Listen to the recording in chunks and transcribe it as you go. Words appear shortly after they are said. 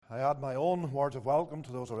I add my own words of welcome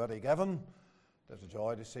to those already given. It is a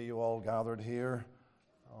joy to see you all gathered here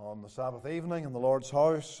on the Sabbath evening in the Lord's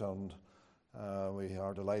house, and we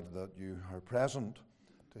are delighted that you are present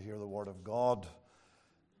to hear the Word of God.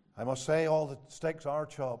 I must say all the sticks are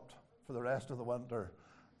chopped for the rest of the winter.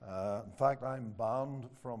 In fact, I'm banned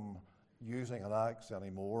from using an axe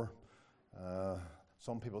anymore.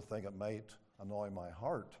 Some people think it might annoy my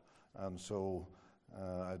heart, and so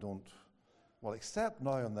I don't, well, except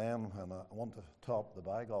now and then when I want to top the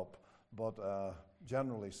bag up, but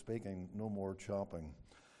generally speaking, no more chopping.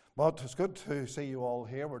 But it's good to see you all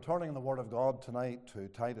here. We're turning in the Word of God tonight to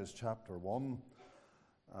Titus chapter 1,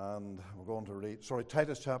 and we're going to read,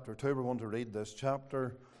 Titus chapter 2, we're going to read this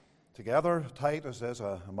chapter together. Titus is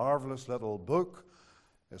a marvelous little book.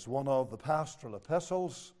 It's one of the pastoral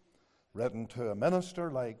epistles written to a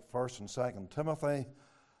minister like 1st and 2nd Timothy,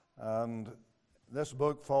 and this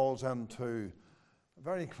book falls into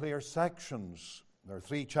very clear sections. There are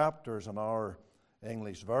 3 chapters in our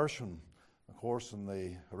English version. Of course, in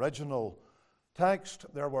the original text,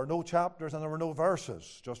 there were no chapters and there were no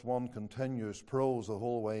verses, just one continuous prose the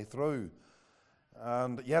whole way through.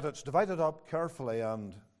 And yet it's divided up carefully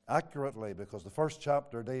and accurately, because the first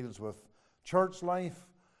chapter deals with church life,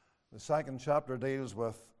 the second chapter deals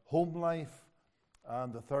with home life,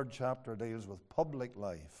 and the third chapter deals with public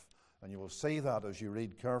life. And you will see that as you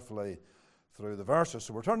read carefully through the verses.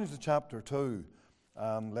 So we're turning to chapter 2,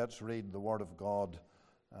 and let's read the Word of God,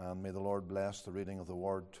 and may the Lord bless the reading of the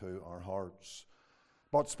Word to our hearts.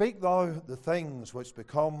 But speak thou the things which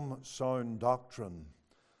become sound doctrine,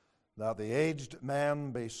 that the aged men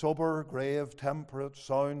be sober, grave, temperate,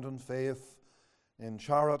 sound in faith, in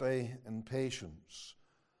charity, in patience.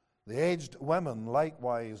 The aged women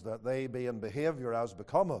likewise, that they be in behaviour as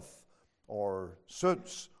becometh, or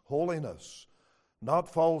suits holiness,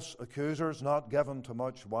 not false accusers, not given to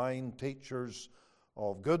much wine, teachers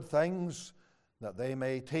of good things, that they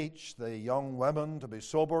may teach the young women to be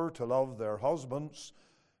sober, to love their husbands,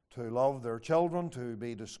 to love their children, to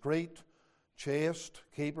be discreet, chaste,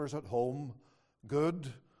 keepers at home,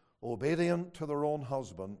 good, obedient to their own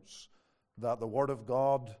husbands, that the word of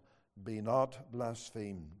God be not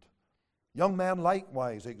blasphemed. Young men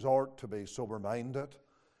likewise exhort to be sober-minded,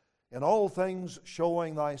 in all things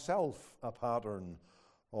showing thyself a pattern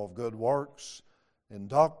of good works, in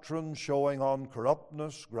doctrine showing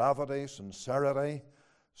uncorruptness, gravity, sincerity,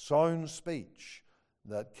 sound speech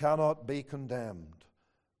that cannot be condemned,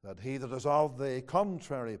 that he that is of the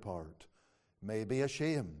contrary part may be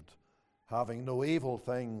ashamed, having no evil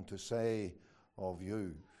thing to say of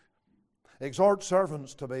you. Exhort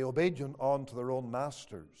servants to be obedient unto their own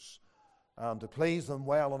masters, and to please them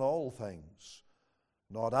well in all things,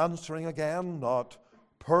 not answering again, not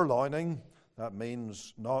purloining, that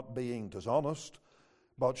means not being dishonest,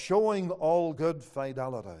 but showing all good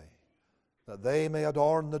fidelity, that they may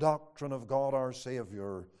adorn the doctrine of God our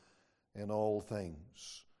Saviour in all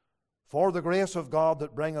things. For the grace of God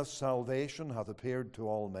that bringeth salvation hath appeared to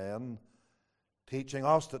all men, teaching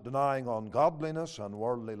us that denying ungodliness and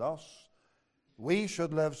worldly lusts, we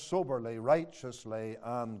should live soberly, righteously,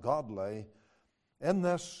 and godly in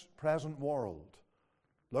this present world,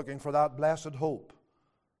 looking for that blessed hope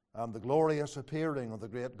and the glorious appearing of the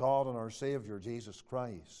great God and our Saviour Jesus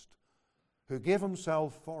Christ, who gave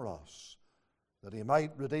himself for us, that he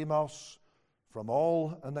might redeem us from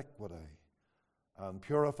all iniquity, and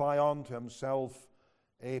purify unto himself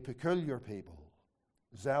a peculiar people,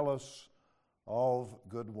 zealous of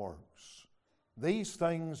good works. These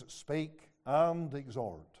things speak and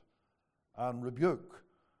exhort and rebuke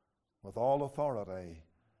with all authority.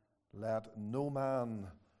 Let no man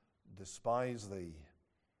despise thee.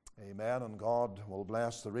 Amen. And God will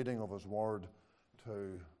bless the reading of his word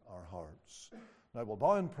to our hearts. Now we'll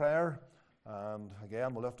bow in prayer, and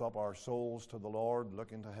again we'll lift up our souls to the Lord,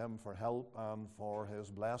 looking to him for help and for his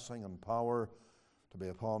blessing and power to be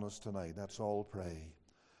upon us tonight. Let's all pray.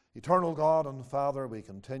 Eternal God and Father, we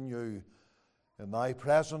continue in thy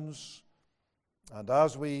presence, and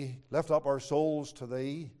as we lift up our souls to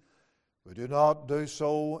thee, we do not do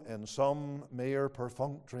so in some mere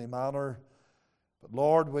perfunctory manner, but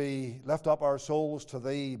Lord, we lift up our souls to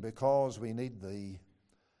thee because we need thee.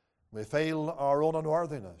 We feel our own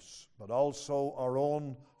unworthiness, but also our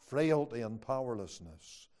own frailty and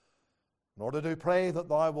powerlessness. In order to pray that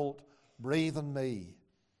thou wilt breathe in me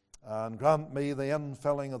and grant me the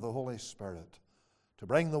infilling of the Holy Spirit to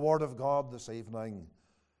bring the word of God this evening.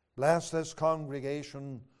 Bless this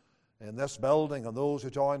congregation in this building and those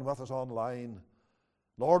who join with us online.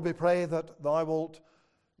 Lord, we pray that thou wilt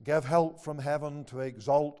give help from heaven to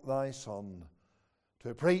exalt thy Son,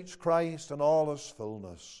 to preach Christ in all his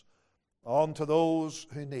fullness unto those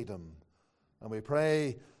who need him. And we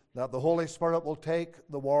pray that the Holy Spirit will take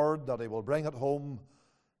the word, that he will bring it home,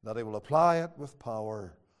 that he will apply it with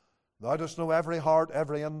power. Thou dost know every heart,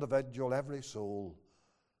 every individual, every soul.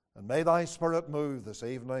 And may thy Spirit move this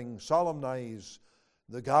evening, solemnize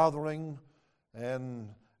the gathering in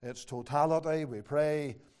its totality. We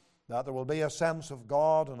pray that there will be a sense of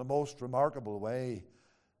God in a most remarkable way,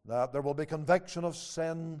 that there will be conviction of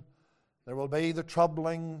sin, there will be the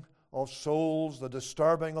troubling of souls, the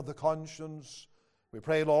disturbing of the conscience. We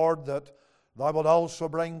pray, Lord, that thou wilt also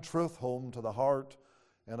bring truth home to the heart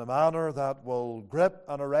in a manner that will grip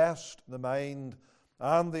and arrest the mind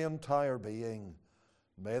and the entire being.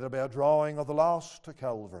 May there be a drawing of the lost to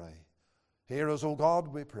Calvary. Hear us, O God,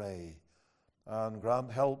 we pray, and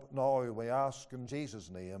grant help now, we ask in Jesus'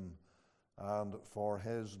 name, and for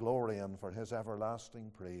his glory and for his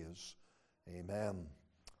everlasting praise. Amen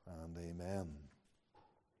and amen.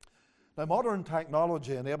 Now, modern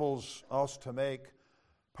technology enables us to make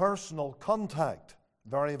personal contact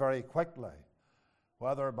very, very quickly,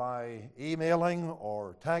 whether by emailing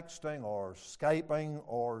or texting or Skyping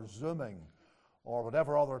or Zooming or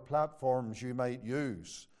whatever other platforms you might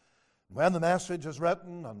use. When the message is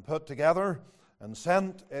written and put together and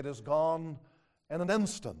sent, it is gone in an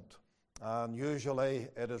instant, and usually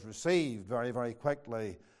it is received very, very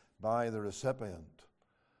quickly by the recipient.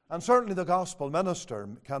 And certainly the gospel minister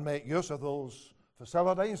can make use of those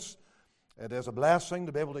facilities. It is a blessing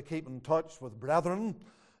to be able to keep in touch with brethren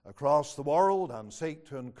across the world and seek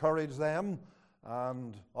to encourage them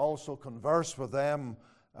and also converse with them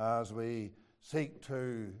as we seek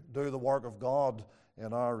to do the work of God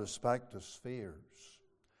in our respective spheres.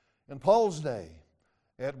 In Paul's day,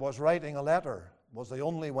 it was writing a letter was the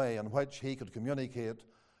only way in which he could communicate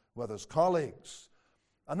with his colleagues.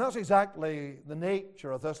 And that's exactly the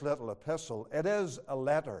nature of this little epistle. It is a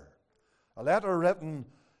letter written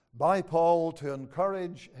by Paul to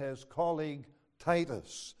encourage his colleague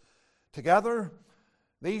Titus. Together,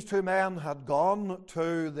 these two men had gone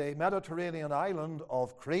to the Mediterranean island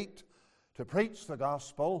of Crete to preach the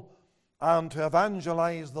gospel and to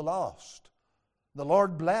evangelize the lost. The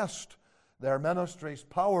Lord blessed their ministries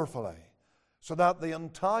powerfully, so that the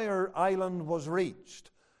entire island was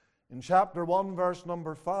reached. In chapter 1, verse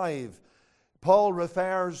number 5, Paul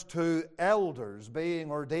refers to elders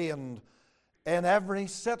being ordained in every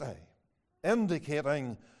city,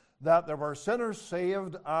 indicating that there were sinners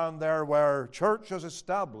saved and there were churches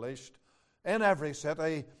established in every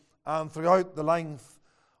city and throughout the length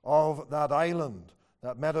of that island,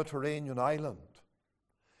 that Mediterranean island.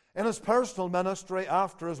 In his personal ministry,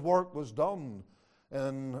 after his work was done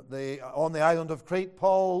on the island of Crete,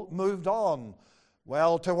 Paul moved on,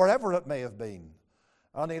 to wherever it may have been.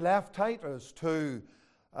 And he left Titus to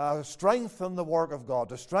strengthen the work of God,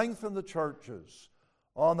 to strengthen the churches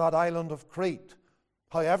on that island of Crete.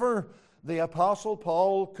 However, the Apostle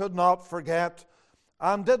Paul could not forget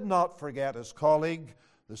and did not forget his colleague,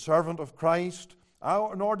 the servant of Christ,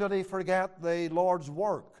 nor did he forget the Lord's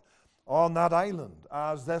work on that island,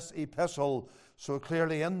 as this epistle so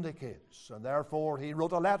clearly indicates. And therefore he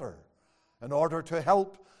wrote a letter in order to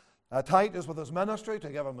help Titus with his ministry, to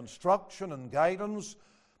give him instruction and guidance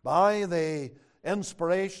by the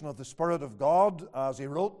inspiration of the Spirit of God as he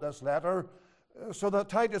wrote this letter, so that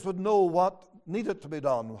Titus would know what needed to be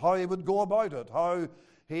done, how he would go about it, how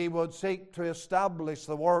he would seek to establish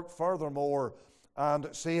the work furthermore and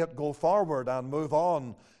see it go forward and move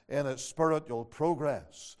on in its spiritual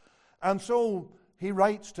progress. And so he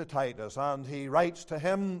writes to Titus, and he writes to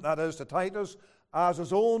him, that is to Titus, as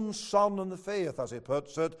his own son in the faith, as he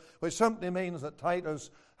puts it, which simply means that Titus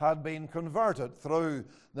had been converted through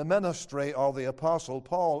the ministry of the Apostle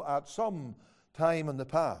Paul at some time in the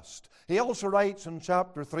past. He also writes in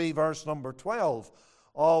chapter 3, verse number 12,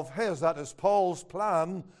 of his, that is Paul's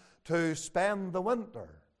plan to spend the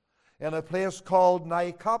winter in a place called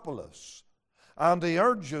Nicopolis. And he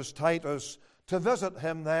urges Titus to visit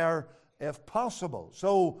him there if possible.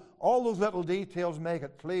 So all those little details make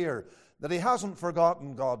it clear that he hasn't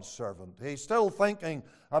forgotten God's servant. He's still thinking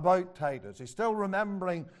about Titus. He's still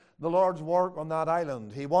remembering the Lord's work on that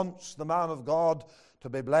island. He wants the man of God to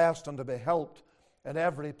be blessed and to be helped in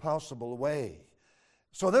every possible way.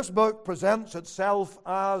 So this book presents itself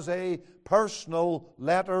as a personal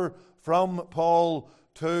letter from Paul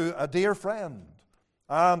to a dear friend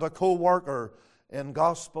and a co-worker in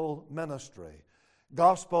gospel ministry.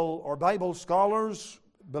 Gospel or Bible scholars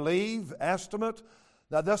estimate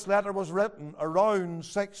that this letter was written around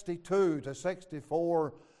 62 to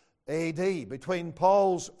 64 AD, between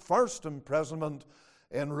Paul's first imprisonment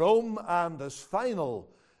in Rome and his final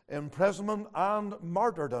imprisonment and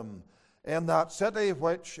martyrdom in that city,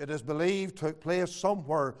 which it is believed took place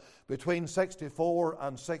somewhere between 64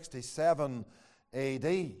 and 67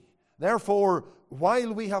 AD. Therefore,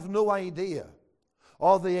 while we have no idea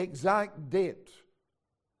of the exact date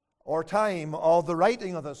or time of the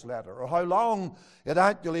writing of this letter, or how long it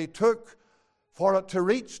actually took for it to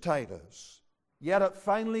reach Titus, yet it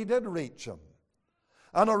finally did reach him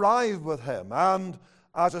and arrive with him, and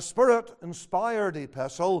as a Spirit-inspired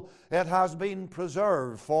epistle, it has been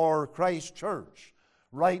preserved for Christ's church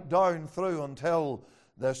right down through until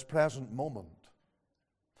this present moment.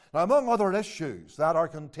 Now, among other issues that are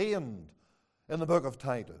contained in the book of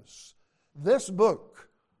Titus, this book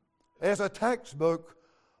is a textbook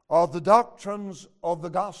of the doctrines of the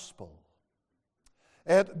gospel.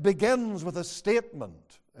 It begins with a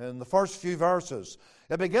statement in the first few verses.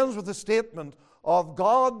 It begins with a statement of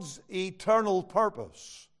God's eternal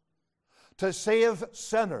purpose to save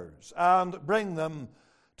sinners and bring them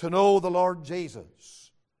to know the Lord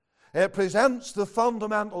Jesus. It presents the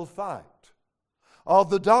fundamental fact of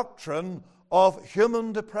the doctrine of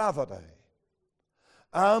human depravity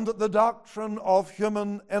and the doctrine of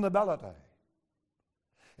human inability.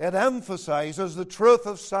 It emphasizes the truth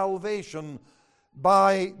of salvation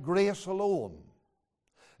by grace alone.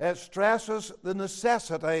 It stresses the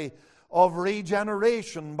necessity of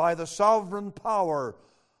regeneration by the sovereign power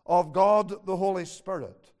of God the Holy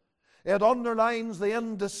Spirit. It underlines the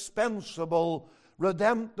indispensable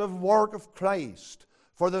redemptive work of Christ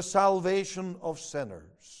for the salvation of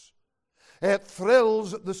sinners. It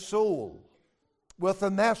thrills the soul with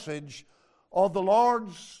the message of the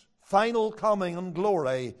Lord's final coming and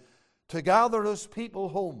glory to gather his people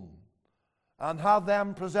home and have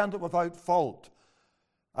them presented without fault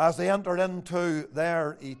as they enter into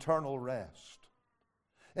their eternal rest.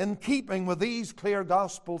 In keeping with these clear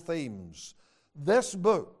gospel themes, this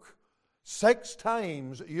book 6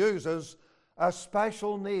 times uses a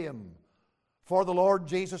special name for the Lord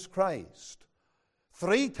Jesus Christ.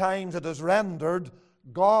 3 times it is rendered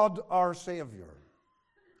God our Savior.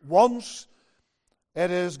 Once it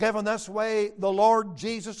is given this way, the Lord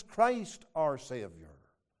Jesus Christ our Savior.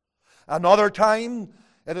 Another time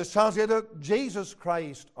it is translated Jesus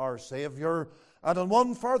Christ our Savior. And in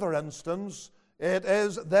one further instance, it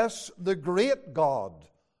is this, the great God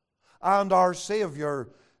and our Savior,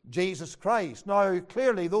 Jesus Christ. Now,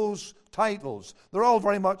 clearly those titles, they're all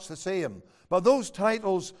very much the same. But those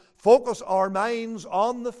titles focus our minds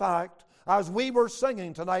on the fact, as we were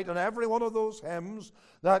singing tonight in every one of those hymns,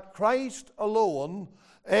 that Christ alone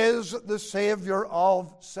is the Savior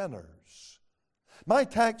of sinners. My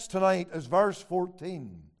text tonight is verse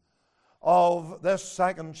 14 of this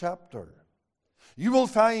 2nd chapter. You will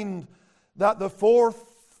find that the 4th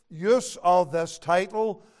use of this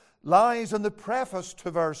title lies in the preface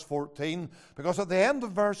to verse 14, because at the end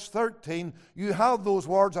of verse 13 you have those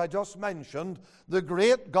words I just mentioned, the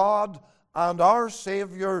great God and our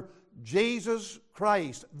Savior Jesus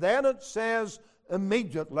Christ. Then it says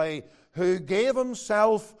immediately, who gave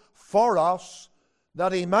himself for us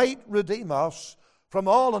that he might redeem us from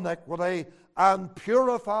all iniquity and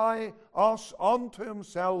purify us unto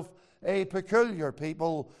himself a peculiar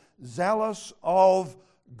people, zealous of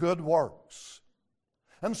good works.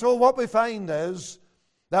 And so what we find is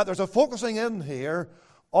that there's a focusing in here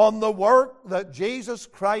on the work that Jesus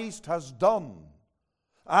Christ has done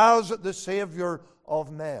as the Savior of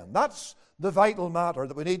men. That's the vital matter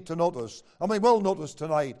that we need to notice, and we will notice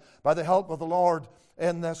tonight by the help of the Lord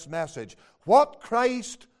in this message. What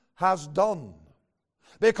Christ has done,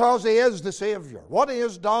 because he is the Savior. What he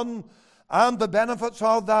has done and the benefits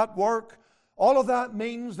of that work, all of that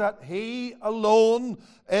means that he alone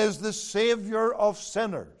is the Savior of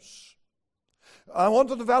sinners. I want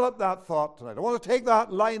to develop that thought tonight. I want to take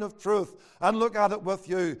that line of truth and look at it with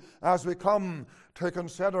you as we come to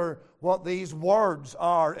consider what these words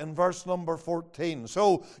are in verse number 14.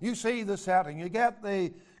 So you see the setting. You get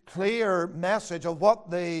the clear message of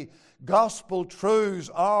what the gospel truths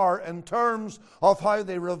are in terms of how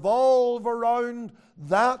they revolve around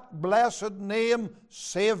that blessed name,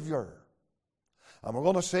 Savior. And we're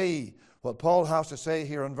going to see what Paul has to say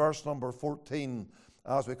here in verse number 14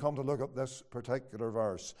 as we come to look at this particular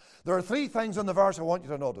verse. There are 3 things in the verse I want you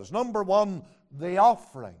to notice. Number 1, the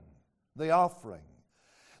offering. The offering.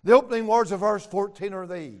 The opening words of verse 14 are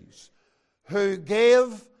these: who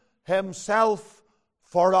gave himself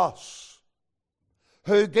for us.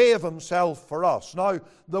 Who gave himself for us. Now,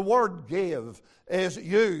 the word gave is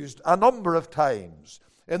used a number of times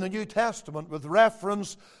in the New Testament with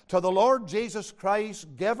reference to the Lord Jesus Christ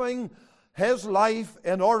giving His life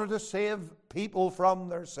in order to save people from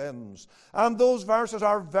their sins. And those verses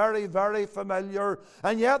are very, very familiar,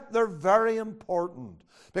 and yet they're very important,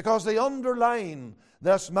 because they underline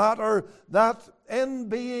this matter that in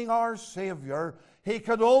being our Savior, He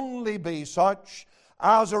could only be such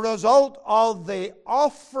as a result of the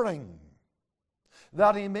offering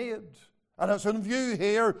that He made. And it's in view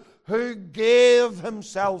here, who gave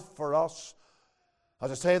Himself for us.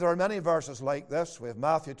 As I say, there are many verses like this. We have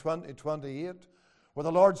Matthew 20:28, where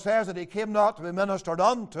the Lord says that He came not to be ministered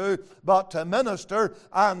unto, but to minister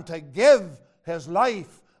and to give His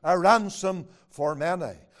life a ransom for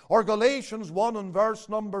many. Or Galatians 1 and verse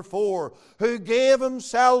number 4, who gave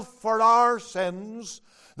Himself for our sins,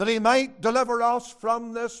 that He might deliver us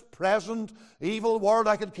from this present evil world.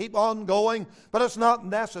 I could keep on going, but it's not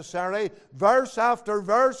necessary. Verse after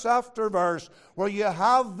verse after verse, where you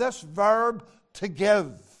have this verb to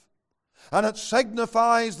give. And it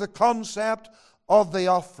signifies the concept of the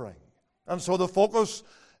offering. And so the focus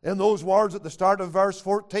in those words at the start of verse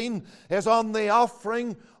 14 is on the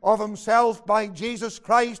offering of Himself by Jesus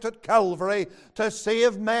Christ at Calvary to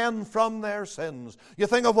save men from their sins. You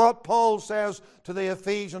think of what Paul says to the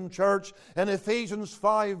Ephesian church in Ephesians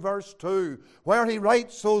 5 verse 2, where he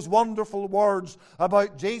writes those wonderful words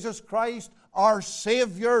about Jesus Christ, our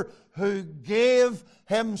Savior, who gave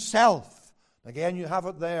Himself. Again, you have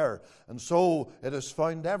it there. And so it is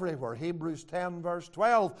found everywhere. Hebrews 10 verse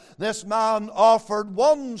 12. This man offered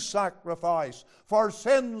one sacrifice for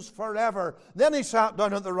sins forever. Then He sat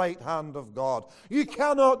down at the right hand of God. You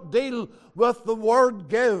cannot deal with the word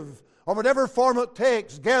give, or whatever form it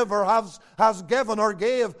takes, give or has given or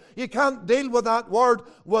gave. You can't deal with that word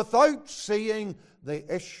without seeing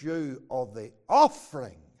the issue of the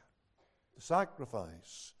offering, the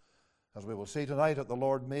sacrifice, as we will see tonight that the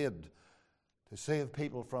Lord made to save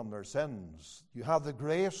people from their sins. You have the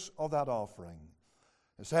grace of that offering.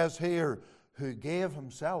 It says here, who gave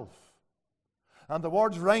Himself. And the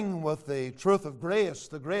words ring with the truth of grace,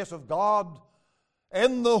 the grace of God,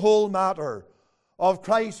 in the whole matter of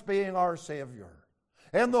Christ being our Savior,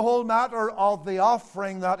 in the whole matter of the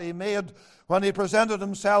offering that He made when He presented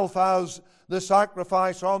Himself as the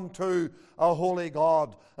sacrifice unto a holy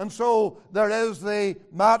God. And so there is the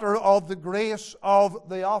matter of the grace of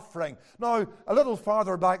the offering. Now, a little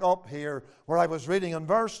farther back up here, where I was reading in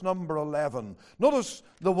verse number 11, notice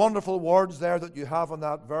the wonderful words there that you have in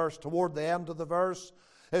that verse, toward the end of the verse.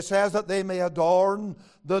 It says that they may adorn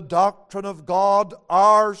the doctrine of God,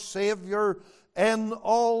 our Savior, in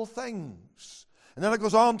all things. And then it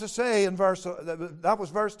goes on to say in that was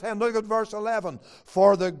verse 10. Look at verse 11.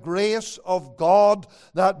 For the grace of God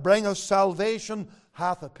that bringeth salvation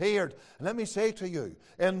hath appeared. And let me say to you,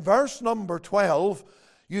 in verse number 12,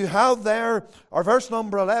 you have there, or verse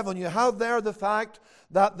number 11, you have there the fact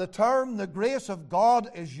that the term, the grace of God,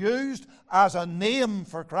 is used as a name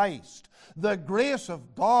for Christ. The grace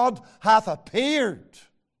of God hath appeared.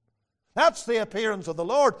 That's the appearance of the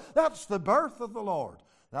Lord. That's the birth of the Lord.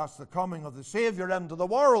 That's the coming of the Savior into the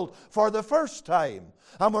world for the first time.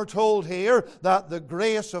 And we're told here that the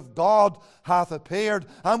grace of God hath appeared,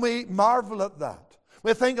 and we marvel at that.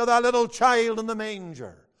 We think of that little child in the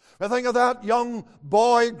manger. We think of that young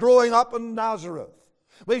boy growing up in Nazareth.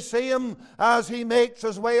 We see him as he makes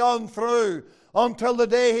his way on through until the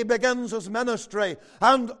day he begins his ministry.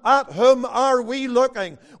 And at whom are we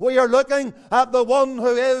looking? We are looking at the one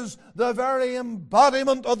who is the very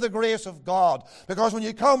embodiment of the grace of God. Because when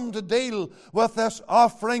you come to deal with this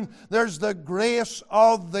offering, there's the grace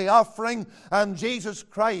of the offering, and Jesus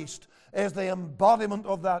Christ is the embodiment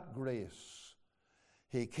of that grace.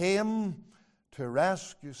 He came to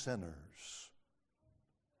rescue sinners.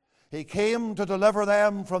 He came to deliver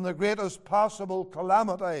them from the greatest possible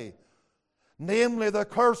calamity, namely the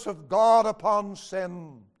curse of God upon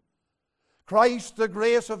sin. Christ, the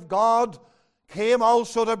grace of God, came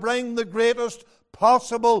also to bring the greatest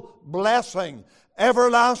possible blessing,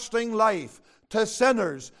 everlasting life, to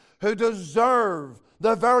sinners who deserve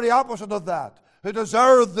the very opposite of that, who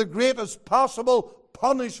deserve the greatest possible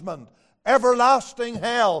punishment, everlasting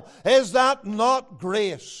hell. Is that not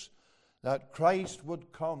grace? That Christ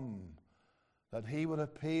would come, that He would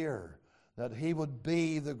appear, that He would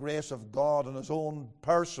be the grace of God in His own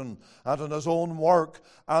person and in His own work,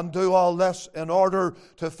 and do all this in order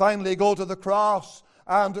to finally go to the cross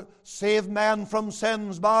and save men from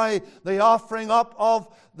sins by the offering up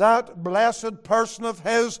of that blessed person of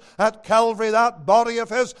His at Calvary, that body of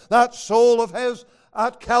His, that soul of His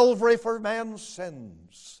at Calvary for men's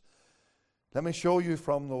sins. Let me show you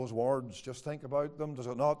from those words. Just think about them. Does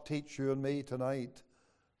it not teach you and me tonight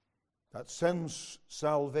that since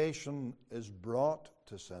salvation is brought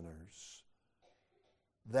to sinners,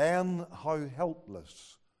 then how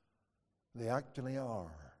helpless they actually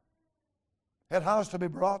are. It has to be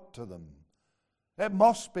brought to them. It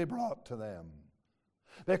must be brought to them.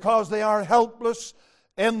 Because they are helpless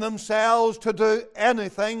in themselves to do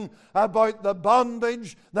anything about the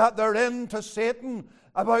bondage that they're in to Satan,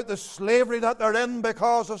 about the slavery that they're in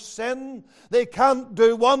because of sin. They can't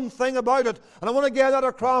do one thing about it. And I want to get that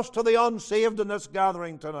across to the unsaved in this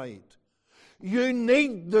gathering tonight. You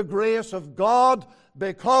need the grace of God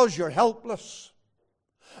because you're helpless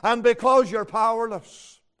and because you're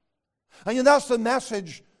powerless. And that's the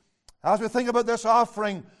message as we think about this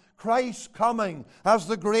offering. Christ coming as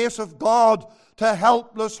the grace of God to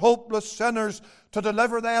helpless, hopeless sinners, to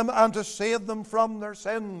deliver them and to save them from their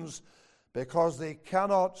sins, because they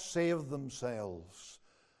cannot save themselves.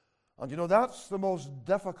 And that's the most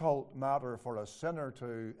difficult matter for a sinner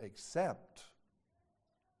to accept,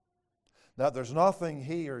 that there's nothing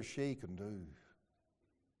he or she can do.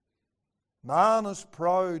 Man is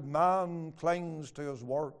proud, man clings to his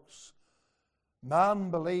works. Man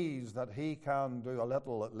believes that he can do a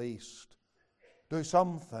little at least, do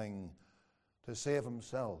something to save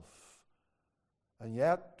himself. And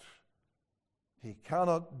yet, he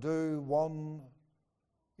cannot do one,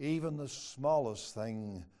 even the smallest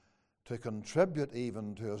thing, to contribute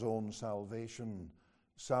even to his own salvation.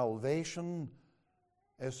 Salvation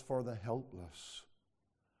is for the helpless.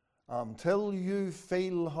 Until you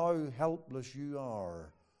feel how helpless you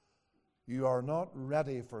are not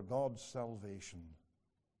ready for God's salvation.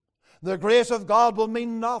 The grace of God will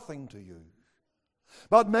mean nothing to you.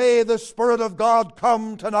 But may the Spirit of God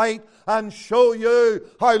come tonight and show you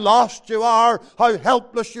how lost you are, how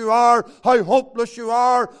helpless you are, how hopeless you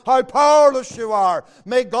are, how powerless you are.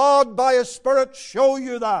 May God by His Spirit show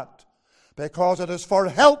you that. Because it is for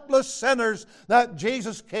helpless sinners that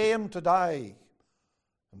Jesus came to die.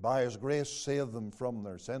 And by His grace save them from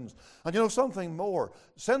their sins. And something more.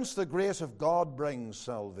 Since the grace of God brings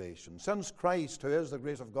salvation, since Christ, who is the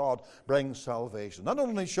grace of God, brings salvation, not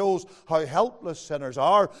only shows how helpless sinners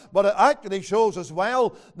are, but it actually shows as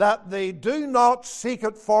well that they do not seek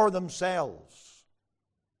it for themselves.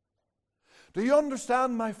 Do you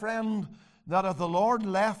understand, my friend, that if the Lord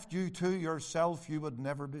left you to yourself, you would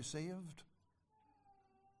never be saved?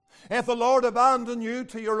 If the Lord abandoned you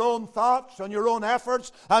to your own thoughts and your own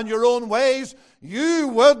efforts and your own ways, you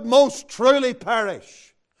would most truly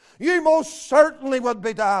perish. You most certainly would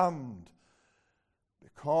be damned.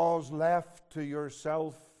 Because left to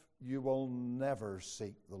yourself, you will never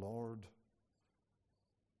seek the Lord.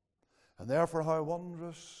 And therefore, how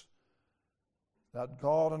wondrous that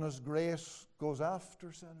God in His grace goes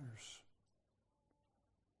after sinners.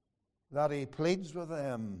 That He pleads with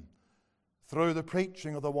them through the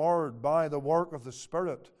preaching of the Word, by the work of the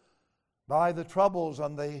Spirit, by the troubles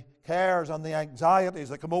and the cares and the anxieties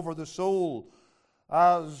that come over the soul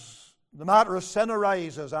as the matter of sin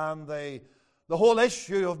arises and the whole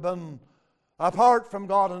issue of being apart from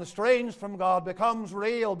God and estranged from God becomes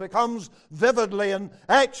real, becomes vividly and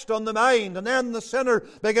etched on the mind. And then the sinner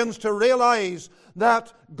begins to realize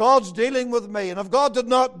that God's dealing with me. And if God did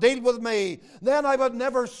not deal with me, then I would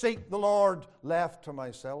never seek the Lord left to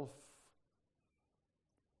myself.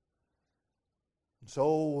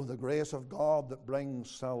 So the grace of God that brings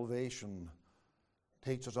salvation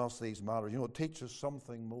teaches us these matters. It teaches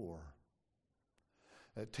something more.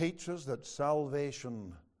 It teaches that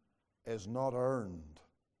salvation is not earned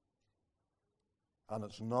and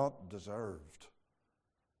it's not deserved.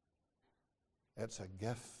 It's a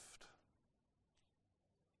gift.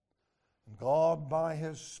 And God, by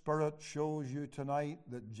His Spirit, shows you tonight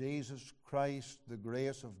that Jesus Christ, the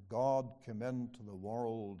grace of God, came into the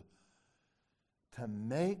world to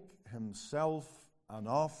make Himself an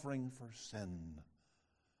offering for sin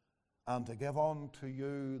and to give unto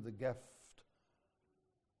you the gift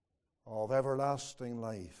of everlasting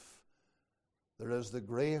life. There is the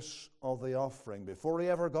grace of the offering. Before He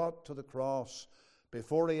ever got to the cross,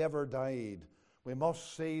 before He ever died, we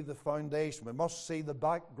must see the foundation. We must see the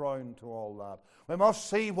background to all that. We must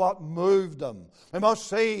see what moved Him. We must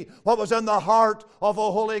see what was in the heart of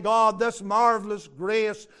a holy God. This marvelous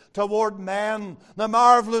grace toward men. The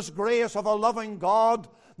marvelous grace of a loving God,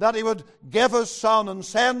 that He would give His Son and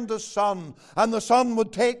send His Son, and the Son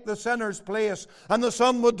would take the sinner's place, and the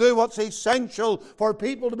Son would do what's essential for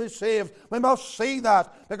people to be saved. We must see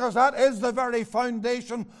that, because that is the very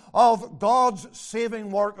foundation of God's saving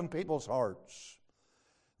work in people's hearts.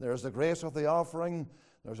 There's the grace of the offering.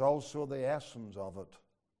 There's also the essence of it.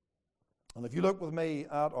 And if you look with me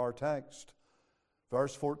at our text,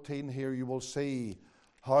 verse 14 here, you will see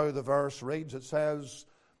how the verse reads. It says,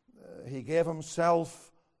 He gave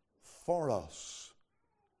Himself for us.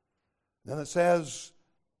 Then it says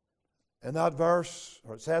in that verse,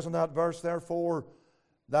 therefore,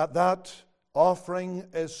 that offering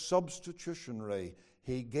is substitutionary.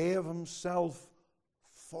 He gave himself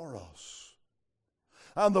for us.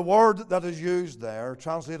 And the word that is used there,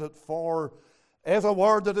 translated for, is a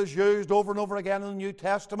word that is used over and over again in the New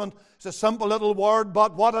Testament. It's a simple little word,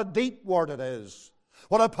 but what a deep word it is.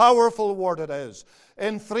 What a powerful word it is.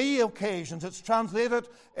 In 3 occasions, it's translated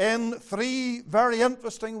in 3 very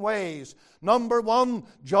interesting ways. Number 1,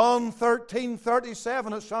 John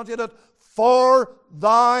 13:37, it's translated, for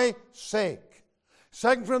thy sake.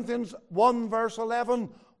 2 Corinthians 1 verse 11,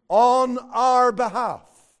 on our behalf.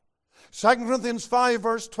 2 Corinthians 5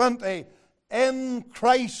 verse 20, in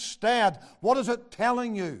Christ's stead. What is it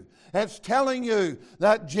telling you? It's telling you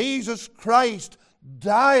that Jesus Christ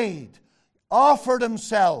died, offered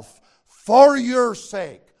himself for your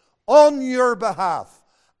sake, on your behalf,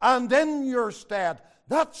 and in your stead.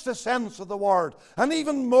 That's the sense of the word. And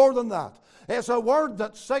even more than that, it's a word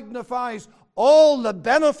that signifies all the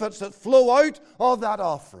benefits that flow out of that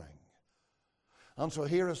offering. And so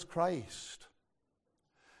here is Christ.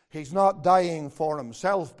 He's not dying for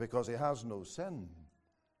himself because he has no sin.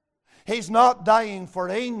 He's not dying for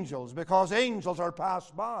angels because angels are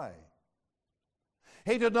passed by.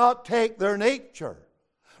 He did not take their nature.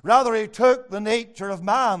 Rather, he took the nature of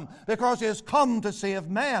man because he has come to save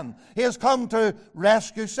men. He has come to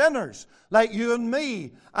rescue sinners like you and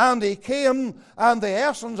me. And he came, and the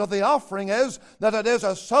essence of the offering is that it is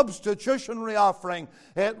a substitutionary offering.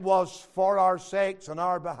 It was for our sakes, on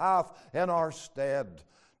our behalf, in our stead.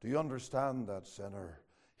 Do you understand that, sinner?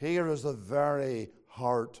 Here is the very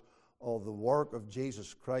heart of the work of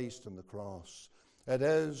Jesus Christ on the cross. It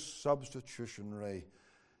is substitutionary.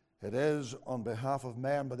 It is on behalf of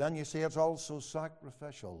men, but then you see it's also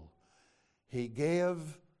sacrificial. He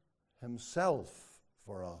gave himself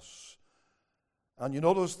for us. And you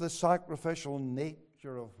notice the sacrificial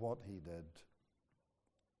nature of what he did.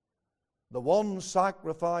 The one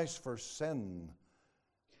sacrifice for sin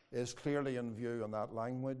is clearly in view in that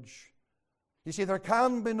language. You see, there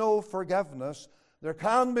can be no forgiveness, there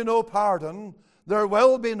can be no pardon, there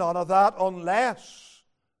will be none of that unless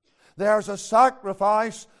there's a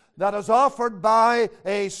sacrifice that is offered by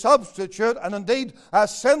a substitute, and indeed a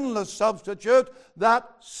sinless substitute, that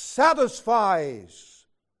satisfies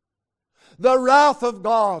the wrath of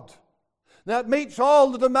God, that meets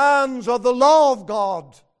all the demands of the law of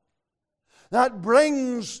God, that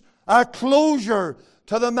brings a closure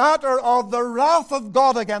to the matter of the wrath of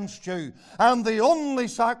God against you. And the only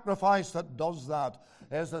sacrifice that does that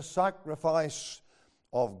is the sacrifice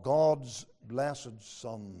of God's blessed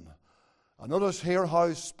Son. And notice here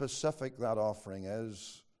how specific that offering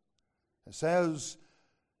is. It says,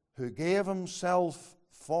 who gave himself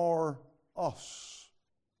for us.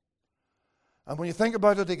 And when you think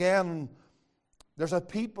about it again, there's a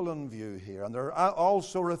people in view here. And they're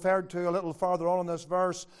also referred to a little farther on in this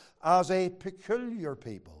verse as a peculiar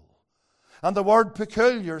people. And the word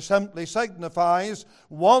peculiar simply signifies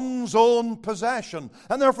one's own possession.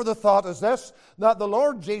 And therefore the thought is this, that the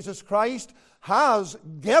Lord Jesus Christ has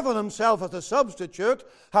given himself as a substitute,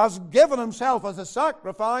 has given himself as a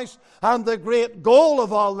sacrifice, and the great goal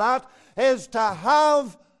of all that is to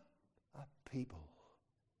have a people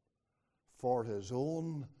for his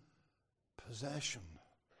own possession.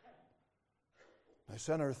 Now,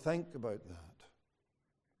 sinner, think about that.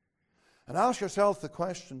 And ask yourself the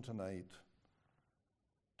question tonight,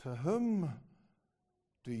 to whom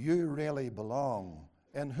do you really belong?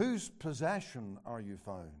 In whose possession are you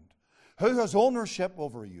found? Who has ownership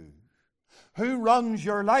over you? Who runs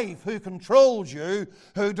your life? Who controls you?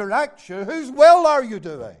 Who directs you? Whose will are you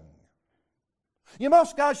doing? You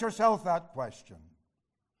must ask yourself that question.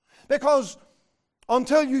 Because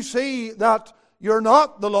until you see that you're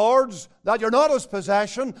not the Lord's, that you're not his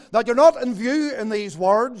possession, that you're not in view in these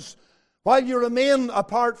words, while you remain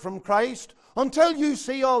apart from Christ, until you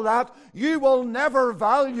see all that, you will never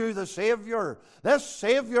value the Savior. This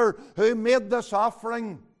Savior who made this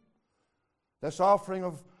offering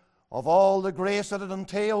of all the grace that it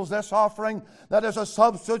entails, this offering that is a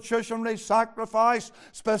substitutionary sacrifice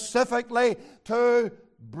specifically to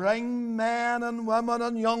bring men and women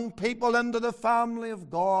and young people into the family of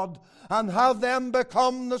God and have them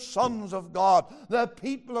become the sons of God, the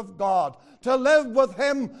people of God, to live with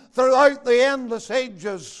him throughout the endless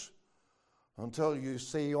ages. Until you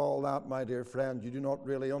see all that, my dear friend, you do not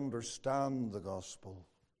really understand the gospel.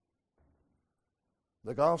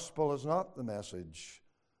 The gospel is not the message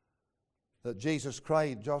that Jesus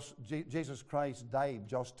Christ died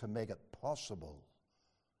just to make it possible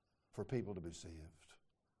for people to be saved.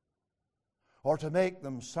 or to make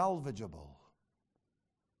them salvageable.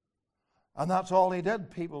 And that's all he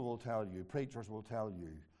did, people will tell you, preachers will tell you.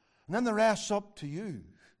 And then the rest's up to you.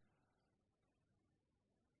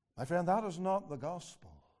 My friend, that is not the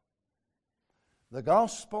gospel. The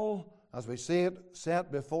gospel, as we see it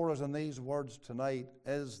set before us in these words tonight,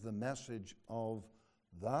 is the message of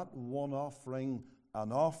that one offering,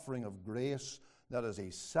 an offering of grace that is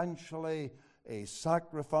essentially a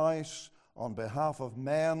sacrifice on behalf of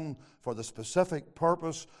men for the specific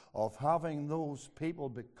purpose of having those people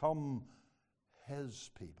become his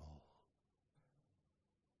people.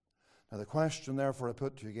 Now the question therefore I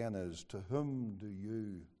put to you again is, to whom do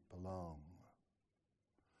you belong?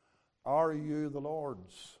 Are you the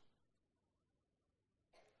Lord's?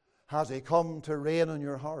 Has he come to reign in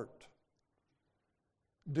your heart?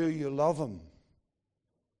 Do you love him?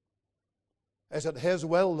 Is it his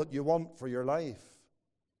will that you want for your life?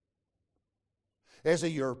 Is he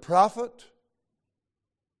your prophet,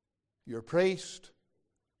 your priest,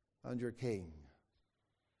 and your king?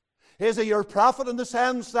 Is he your prophet in the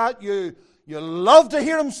sense that you love to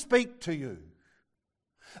hear him speak to you,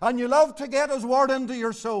 and you love to get his word into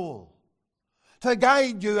your soul, to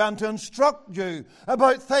guide you and to instruct you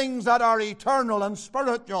about things that are eternal and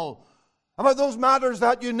spiritual, about those matters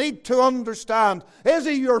that you need to understand? Is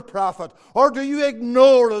he your prophet? Or do you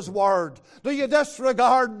ignore his word? Do you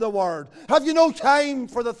disregard the word? Have you no time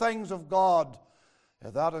for the things of God?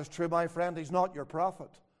 If that is true, my friend, he's not your prophet.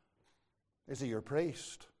 Is he your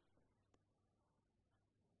priest?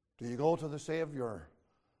 Do you go to the Savior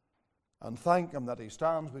and thank him that he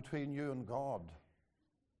stands between you and God?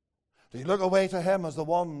 Do you look away to him as the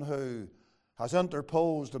one who has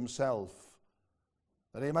interposed himself,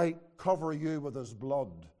 that he might cover you with his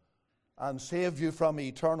blood and save you from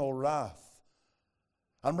eternal wrath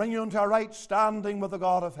and bring you into a right standing with the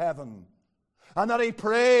God of heaven? And that he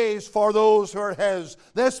prays for those who are his,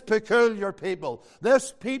 this peculiar people,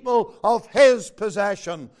 this people of his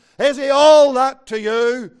possession. Is he all that to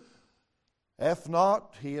you? If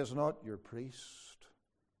not, he is not your priest.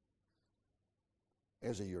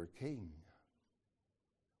 Is he your king?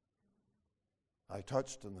 I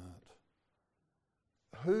touched on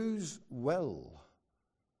that. Whose will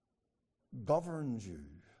governs you?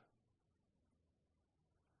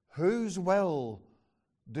 Whose will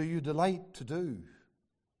do you delight to do?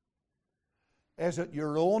 Is it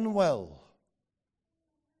your own will?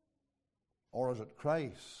 Or is it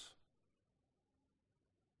Christ's?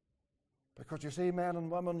 Because you see, men and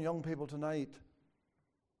women, young people tonight,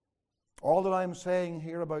 all that I'm saying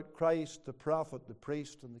here about Christ, the prophet, the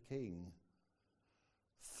priest, and the king,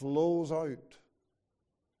 flows out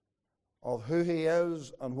of who he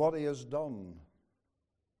is and what he has done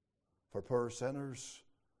for poor sinners.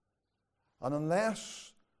 And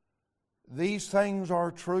unless these things are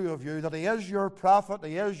true of you, that he is your prophet,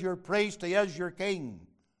 he is your priest, he is your king,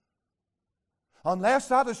 unless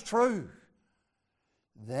that is true,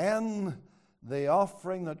 then the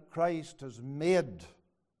offering that Christ has made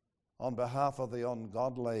on behalf of the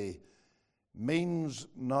ungodly means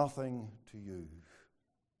nothing to you.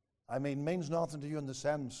 I mean, means nothing to you in the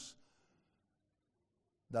sense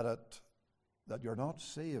that you're not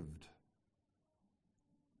saved,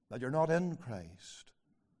 that you're not in Christ.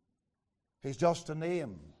 He's just a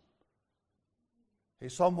name.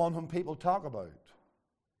 He's someone whom people talk about.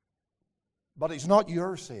 But he's not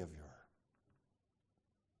your Savior.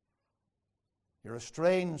 You're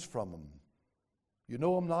estranged from him. You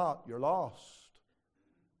know him not. You're lost.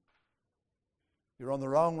 You're on the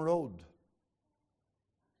wrong road.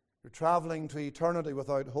 You're traveling to eternity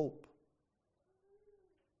without hope.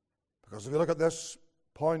 Because if you look at this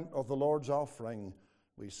point of the Lord's offering,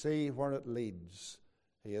 we see where it leads.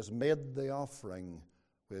 He has made the offering.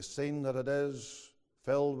 We have seen that it is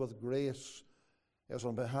filled with grace. It's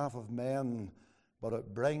on behalf of men, but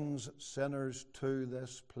it brings sinners to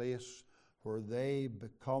this place where they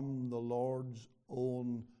become the Lord's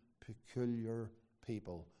own peculiar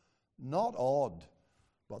people. Not odd,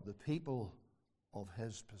 but the people of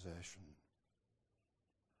his possession.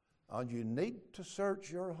 And you need to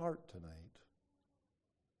search your heart tonight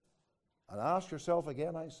and ask yourself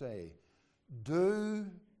again, I say, do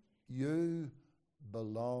you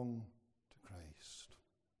belong to Christ?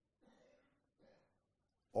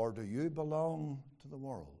 Or do you belong to the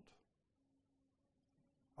world?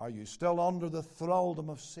 Are you still under the thraldom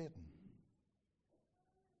of Satan?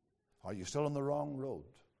 Are you still on the wrong road?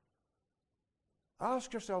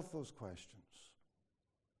 Ask yourself those questions.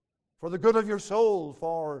 For the good of your soul,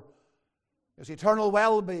 for his eternal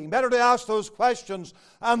well-being. Better to ask those questions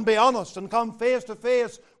and be honest and come face to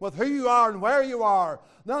face with who you are and where you are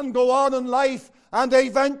than go on in life and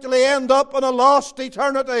eventually end up in a lost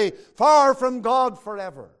eternity far from God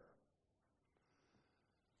forever.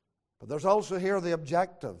 But there's also here the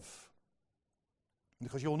objective,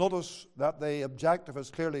 because you'll notice that the objective is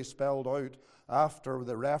clearly spelled out after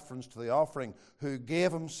the reference to the offering. Who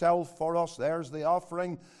gave himself for us, there's the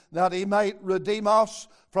offering, that he might redeem us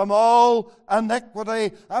from all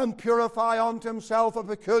iniquity and purify unto himself a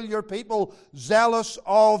peculiar people, zealous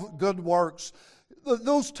of good works.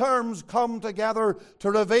 Those terms come together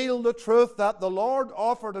to reveal the truth that the Lord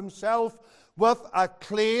offered himself with a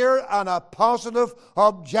clear and a positive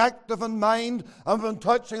objective in mind. I've been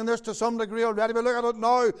touching on this to some degree already, but look at it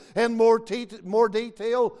now in more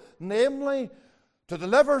detail. Namely, to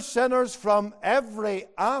deliver sinners from every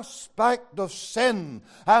aspect of sin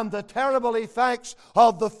and the terrible effects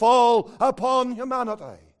of the fall upon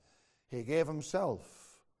humanity. He gave himself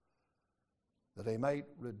that he might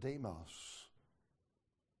redeem us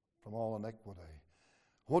from all iniquity.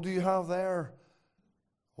 What do you have there?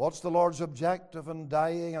 What's the Lord's objective in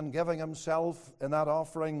dying and giving himself in that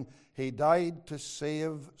offering? He died to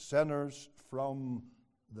save sinners from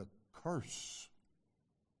the curse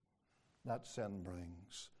that sin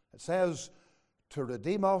brings. It says to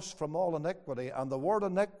redeem us from all iniquity, and the word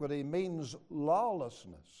iniquity means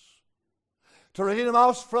lawlessness. To redeem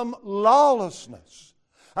us from lawlessness.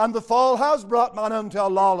 And the fall has brought man into a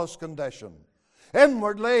lawless condition.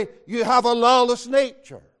 Inwardly, you have a lawless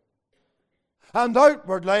nature. And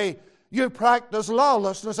outwardly, you practice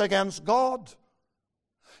lawlessness against God.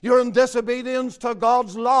 You're in disobedience to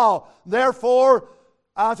God's law. Therefore,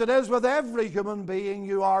 as it is with every human being,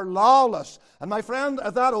 you are lawless. And my friend,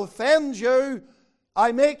 if that offends you,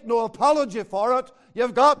 I make no apology for it.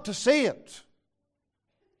 You've got to see it.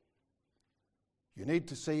 You need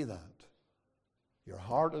to see that. Your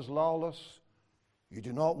heart is lawless. You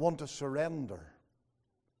do not want to surrender.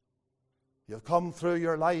 You've come through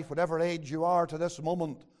your life, whatever age you are to this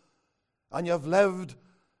moment, and you've lived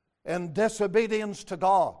in disobedience to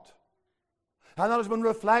God. And that has been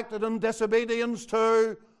reflected in disobedience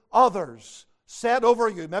to others set over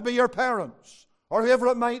you, maybe your parents, or whoever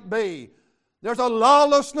it might be. There's a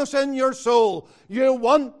lawlessness in your soul. You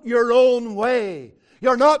want your own way.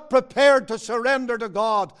 You're not prepared to surrender to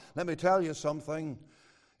God. Let me tell you something.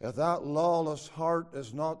 If that lawless heart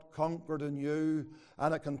is not conquered in you,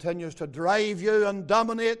 and it continues to drive you and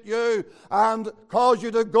dominate you and cause you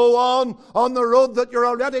to go on the road that you're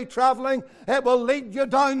already traveling, it will lead you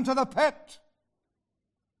down to the pit.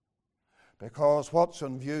 Because what's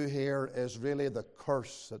in view here is really the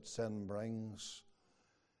curse that sin brings.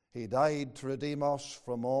 He died to redeem us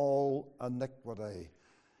from all iniquity.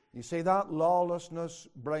 You see, that lawlessness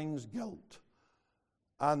brings guilt.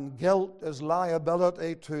 And guilt is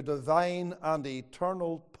liability to divine and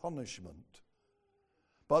eternal punishment.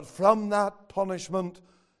 But from that punishment,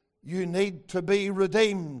 you need to be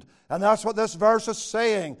redeemed. And that's what this verse is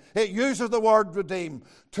saying. It uses the word redeem.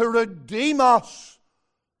 To redeem us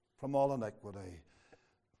from all iniquity.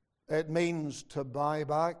 It means to buy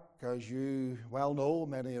back, as you well know,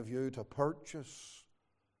 many of you, to purchase.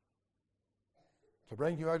 To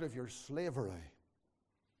bring you out of your slavery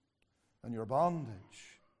and your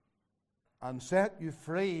bondage. And set you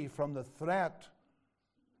free from the threat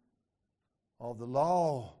of the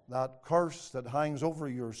law, that curse that hangs over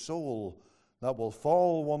your soul, that will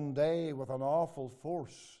fall one day with an awful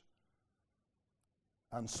force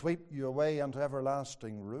and sweep you away into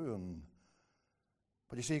everlasting ruin.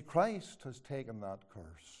 But you see, Christ has taken that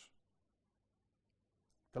curse.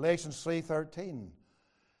 Galatians 3:13.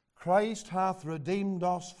 Christ hath redeemed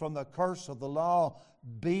us from the curse of the law,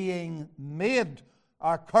 being made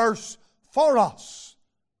a curse for us.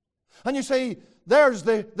 And you see, there's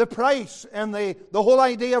the price and the whole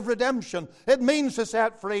idea of redemption. It means to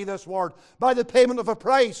set free, this word, by the payment of a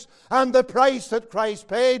price. And the price that Christ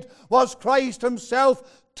paid was Christ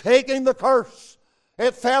himself taking the curse.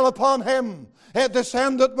 It fell upon him. It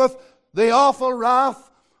descended with the awful wrath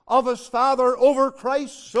of his Father over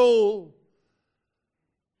Christ's soul.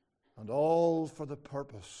 And all for the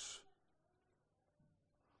purpose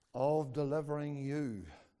of delivering you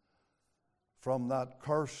from that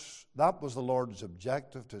curse. That was the Lord's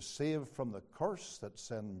objective, to save from the curse that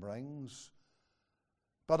sin brings,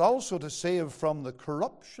 but also to save from the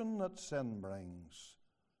corruption that sin brings.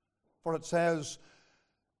 For it says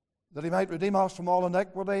that he might redeem us from all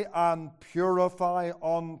iniquity and purify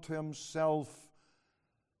unto himself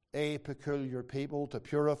a peculiar people. To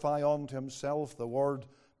purify unto himself, the word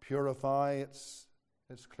purify, it's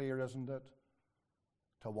clear, isn't it?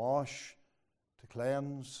 To wash. to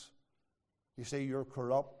cleanse. You see, you're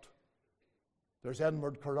corrupt. There's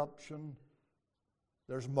inward corruption.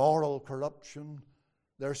 There's moral corruption.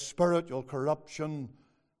 There's spiritual corruption.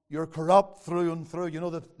 You're corrupt through and through. You know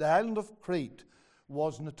that the island of Crete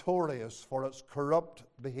was notorious for its corrupt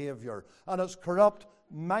behavior and its corrupt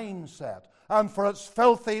mindset and for its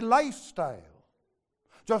filthy lifestyle.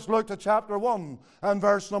 Just look to chapter 1 and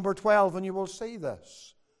verse number 12 and you will see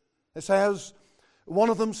this. It says, one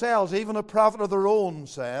of themselves, even a prophet of their own,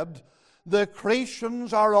 said, the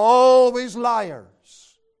Cretians are always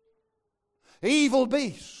liars, evil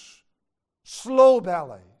beasts, slow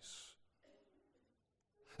bellies.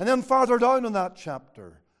 And then farther down in that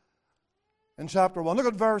chapter, in chapter 1, look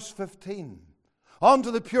at verse 15.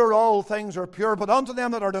 Unto the pure all things are pure, but unto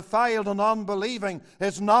them that are defiled and unbelieving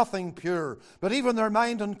is nothing pure. But even their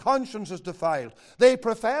mind and conscience is defiled. They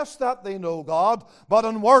profess that they know God, but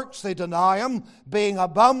in works they deny Him, being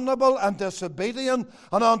abominable and disobedient,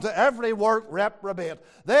 and unto every work reprobate.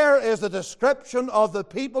 There is the description of the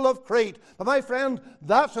people of Crete. But my friend,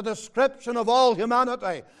 that's a description of all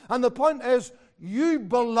humanity. And the point is, you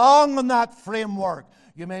belong in that framework.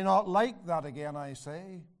 You may not like that again, I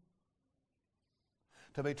say.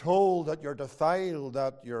 To be told that you're defiled,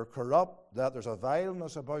 that you're corrupt, that there's a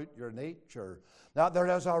vileness about your nature, that there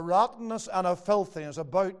is a rottenness and a filthiness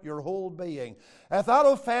about your whole being. If that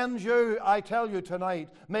offends you, I tell you tonight,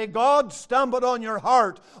 may God stamp it on your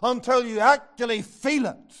heart until you actually feel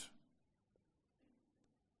it.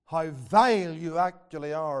 How vile you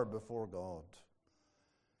actually are before God.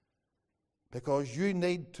 Because you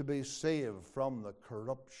need to be saved from the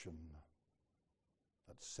corruption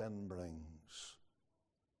that sin brings.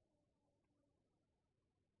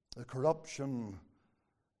 The corruption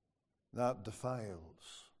that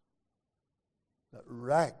defiles, that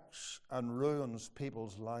wrecks and ruins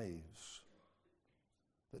people's lives,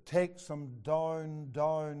 that takes them down,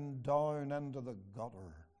 down, down into the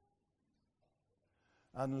gutter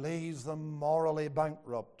and leaves them morally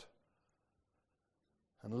bankrupt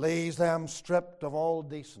and leaves them stripped of all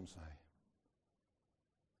decency.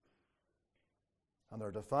 And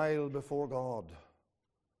they're defiled before God.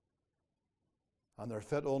 And they're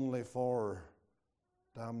fit only for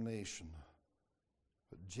damnation.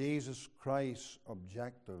 But Jesus Christ's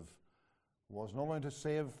objective was not only to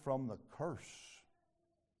save from the curse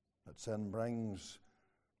that sin brings,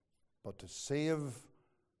 but to save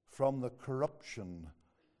from the corruption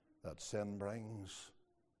that sin brings.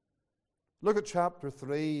 Look at chapter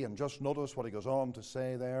 3 and just notice what he goes on to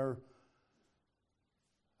say there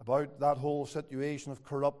about that whole situation of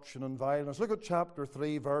corruption and violence. Look at chapter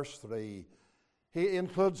 3, verse 3. He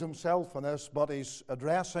includes himself in this, but he's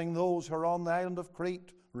addressing those who are on the island of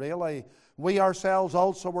Crete, really. We ourselves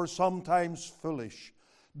also were sometimes foolish,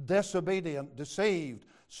 disobedient, deceived,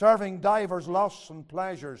 serving divers lusts and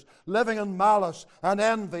pleasures, living in malice and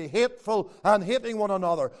envy, hateful and hating one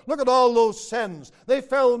another. Look at all those sins. They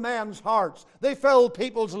fill men's hearts. They fill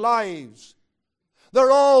people's lives.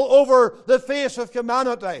 They're all over the face of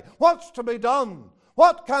humanity. What's to be done?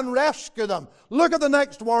 What can rescue them? Look at the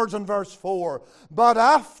next words in verse 4. But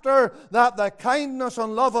after that the kindness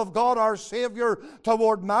and love of God our Savior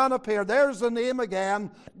toward man appeared. There's the name again.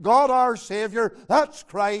 God our Savior. That's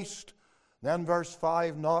Christ. Then verse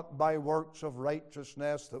 5. Not by works of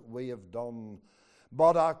righteousness that we have done,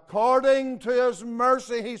 but according to His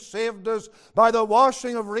mercy He saved us by the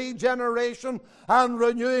washing of regeneration and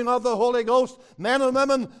renewing of the Holy Ghost. Men and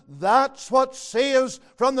women, that's what saves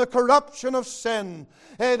from the corruption of sin.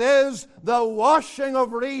 It is the washing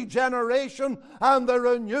of regeneration and the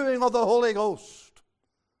renewing of the Holy Ghost.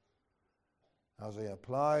 As He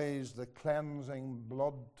applies the cleansing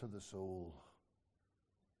blood to the soul.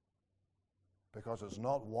 Because it's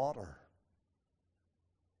not water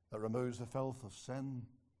that removes the filth of sin.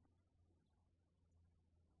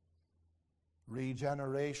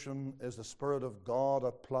 Regeneration is the Spirit of God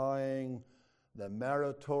applying the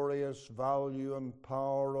meritorious value and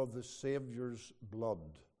power of the Saviour's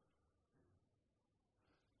blood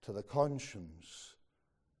to the conscience,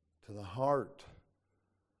 to the heart,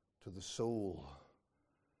 to the soul.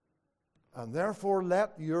 And therefore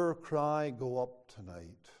let your cry go up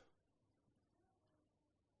tonight.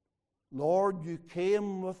 Lord, you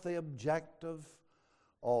came with the objective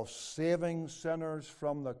of saving sinners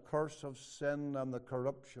from the curse of sin and the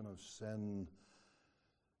corruption of sin.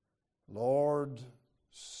 Lord,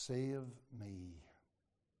 save me,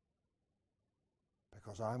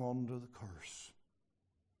 because I'm under the curse.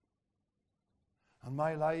 And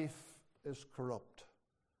my life is corrupt.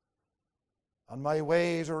 And my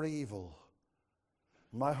ways are evil.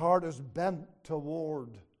 My heart is bent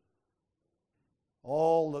toward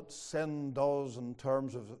all that sin does in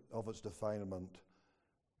terms of its defilement.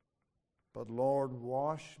 But Lord,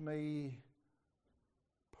 wash me,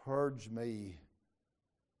 purge me,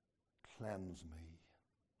 cleanse me.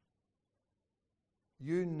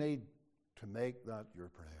 You need to make that your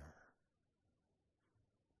prayer.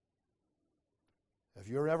 If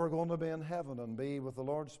you're ever going to be in heaven and be with the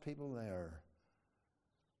Lord's people there,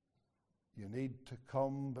 you need to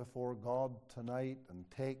come before God tonight and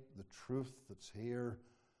take the truth that's here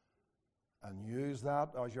and use that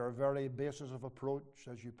as your very basis of approach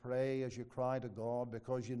as you pray, as you cry to God,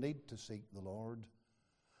 because you need to seek the Lord.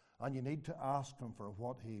 And you need to ask Him for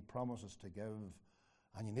what He promises to give.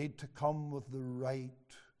 And you need to come with the right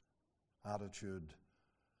attitude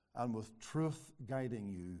and with truth guiding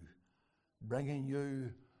you, bringing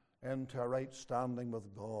you into a right standing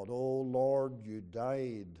with God. Oh Lord, you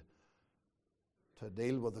died to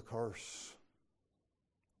deal with the curse.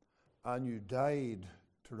 And you died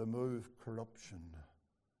to remove corruption.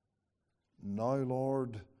 Now,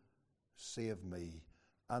 Lord, save me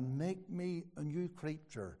and make me a new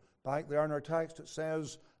creature. Back there in our text it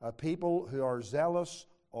says, a people who are zealous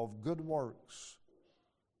of good works.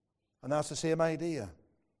 And that's the same idea.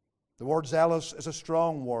 The word zealous is a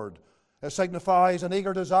strong word. It signifies an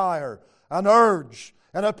eager desire, an urge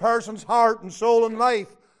in a person's heart and soul and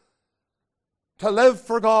life to live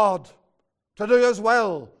for God, to do His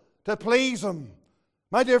will, to please Him.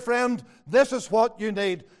 My dear friend, this is what you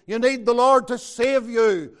need. You need the Lord to save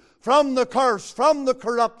you from the curse, from the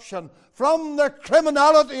corruption, from the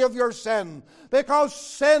criminality of your sin, because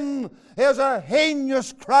sin is a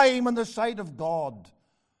heinous crime in the sight of God.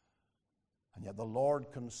 And yet the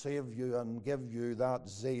Lord can save you and give you that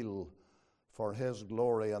zeal for His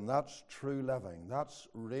glory, and that's true living. That's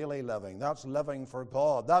really living. That's living for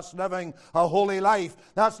God. That's living a holy life.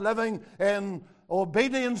 That's living in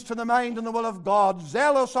obedience to the mind and the will of God,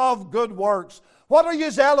 zealous of good works. What are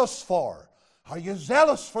you zealous for? Are you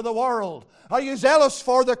zealous for the world? Are you zealous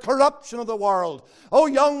for the corruption of the world? Oh,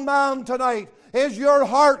 young man, tonight, is your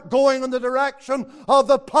heart going in the direction of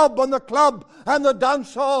the pub and the club and the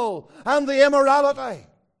dance hall and the immorality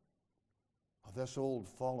of this old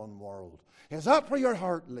fallen world? Is that where your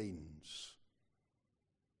heart leans?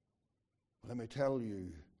 Let me tell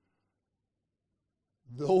you,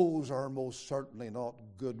 those are most certainly not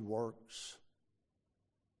good works.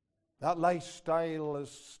 That lifestyle is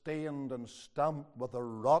stained and stamped with the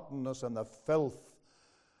rottenness and the filth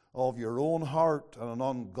of your own heart and an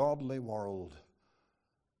ungodly world.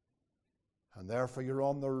 And therefore you're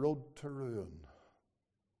on the road to ruin.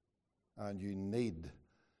 And you need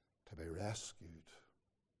to be rescued.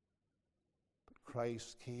 But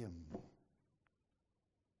Christ came.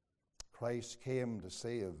 Christ came to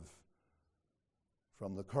save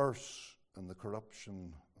from the curse and the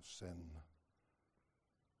corruption of sin.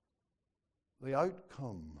 The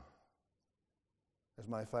outcome is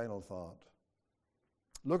my final thought.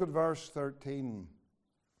 Look at verse 13,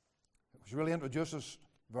 which really introduces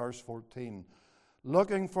verse 14.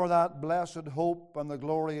 Looking for that blessed hope and the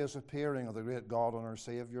glorious appearing of the great God and our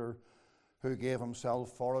Savior, who gave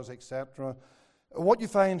Himself for us, etc. What you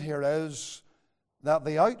find here is that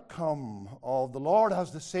the outcome of the Lord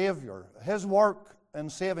as the Savior, His work in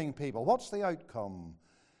saving people, what's the outcome?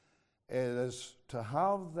 It is to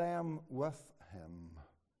have them with Him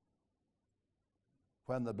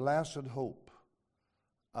when the blessed hope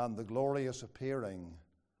and the glorious appearing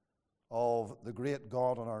of the great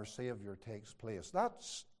God and our Savior takes place.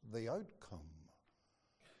 That's the outcome.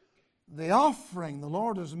 The offering the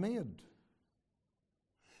Lord has made.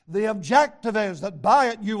 The objective is that by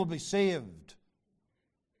it you will be saved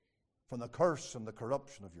from the curse and the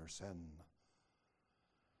corruption of your sin,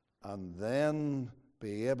 and then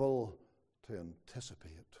be able to anticipate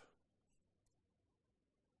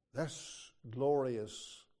this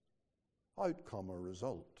glorious outcome or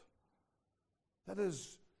result. That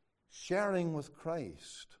is sharing with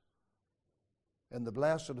Christ in the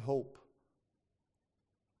blessed hope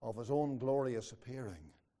of His own glorious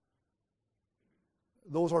appearing.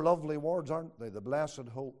 Those are lovely words, aren't they? The blessed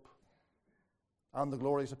hope and the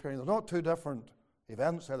glorious appearing. There's not two different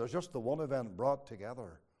events there. There's just the one event brought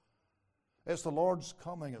together. It's the Lord's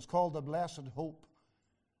coming. It's called the blessed hope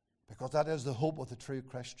because that is the hope of the true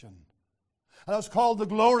Christian. And it's called the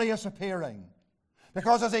glorious appearing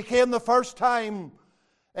because as He came the first time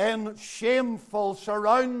in shameful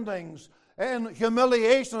surroundings, in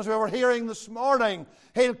humiliation, as we were hearing this morning,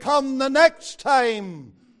 He'll come the next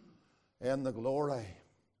time in the glory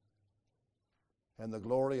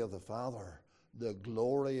of the Father, the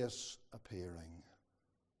glorious appearing.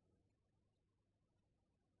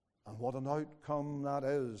 And what an outcome that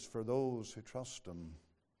is for those who trust Him.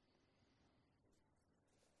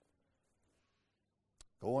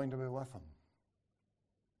 Going to be with Him,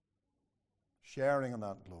 sharing in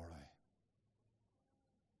that glory.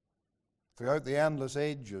 Throughout the endless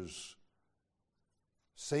ages,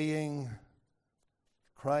 seeing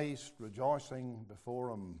Christ, rejoicing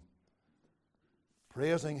before Him,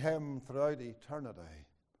 praising Him throughout eternity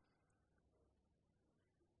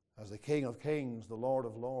as the King of Kings, the Lord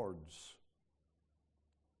of Lords.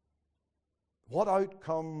 What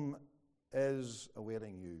outcome is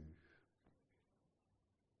awaiting you?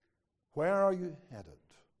 Where are you headed?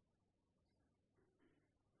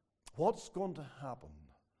 What's going to happen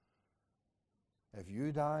if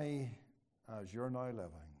you die as you're now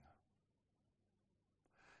living?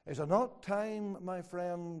 Is it not time, my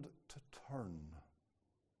friend, to turn,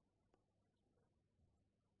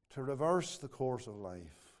 to reverse the course of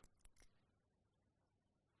life,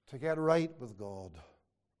 to get right with God?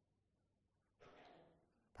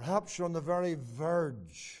 Perhaps you're on the very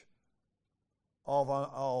verge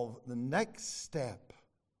of the next step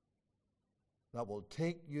that will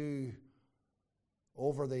take you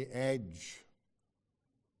over the edge,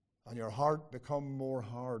 and your heart become more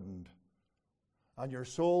hardened, and your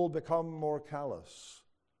soul become more callous,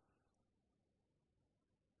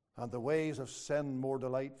 and the ways of sin more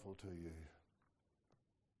delightful to you.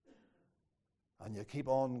 And you keep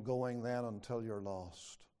on going then until you're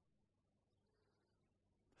lost.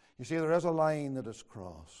 You see, there is a line that is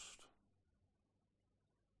crossed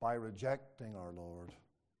by rejecting our Lord,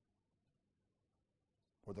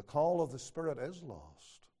 where the call of the Spirit is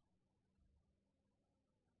lost.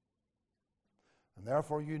 And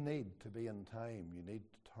therefore you need to be in time. You need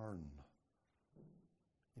to turn.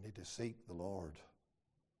 You need to seek the Lord.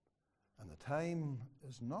 And the time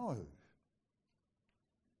is now.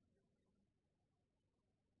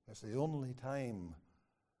 It's the only time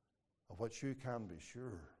of which you can be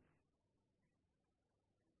sure.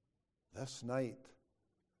 This night,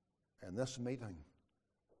 in this meeting,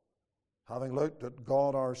 having looked at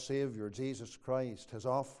God our Savior, Jesus Christ, His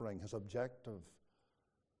offering, His objective,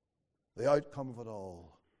 the outcome of it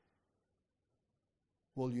all,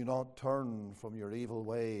 will you not turn from your evil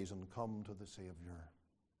ways and come to the Savior?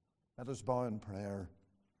 Let us bow in prayer.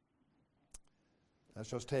 Let's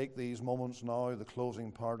just take these moments now, the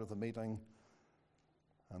closing part of the meeting,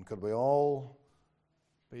 and could we all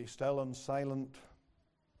be still and silent,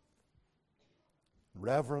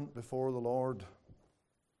 reverent before the Lord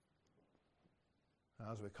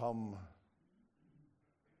as we come.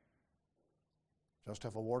 Just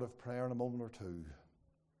have a word of prayer in a moment or two.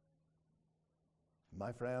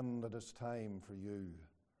 My friend, it is time for you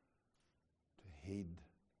to heed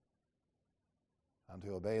and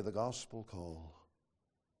to obey the gospel call.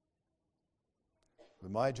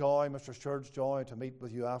 With my joy, Mr. Sturge's joy, to meet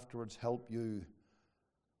with you afterwards, help you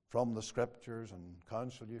from the Scriptures and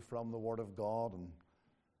counsel you from the Word of God and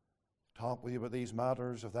talk with you about these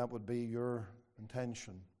matters, if that would be your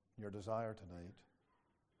intention, your desire tonight.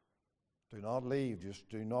 Do not leave, just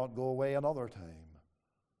do not go away another time.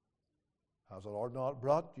 Has the Lord not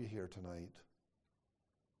brought you here tonight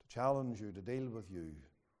to challenge you, to deal with you,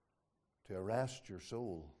 to arrest your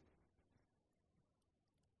soul?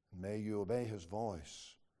 And may you obey His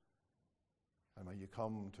voice, and may you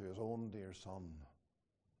come to His own dear Son.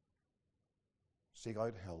 Seek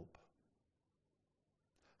out help.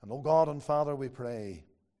 And, O God and Father, we pray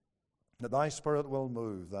that Thy Spirit will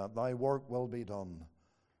move, that Thy work will be done,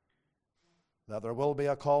 that there will be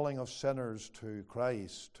a calling of sinners to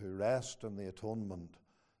Christ, to rest in the atonement,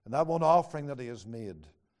 and that one offering that He has made.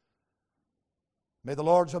 May the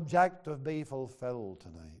Lord's objective be fulfilled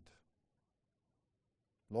tonight.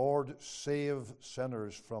 Lord, save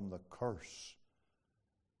sinners from the curse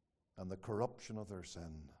and the corruption of their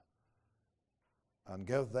sin, and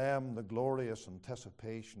give them the glorious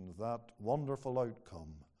anticipation of that wonderful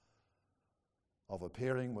outcome of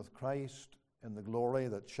appearing with Christ in the glory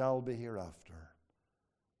that shall be hereafter.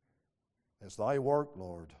 It's Thy work,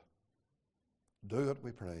 Lord. Do it,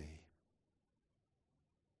 we pray,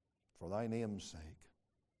 for Thy name's sake.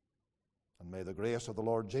 And may the grace of the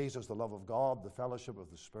Lord Jesus, the love of God, the fellowship of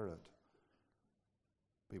the Spirit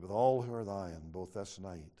be with all who are Thine, both this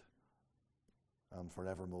night and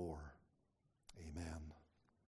forevermore. Amen.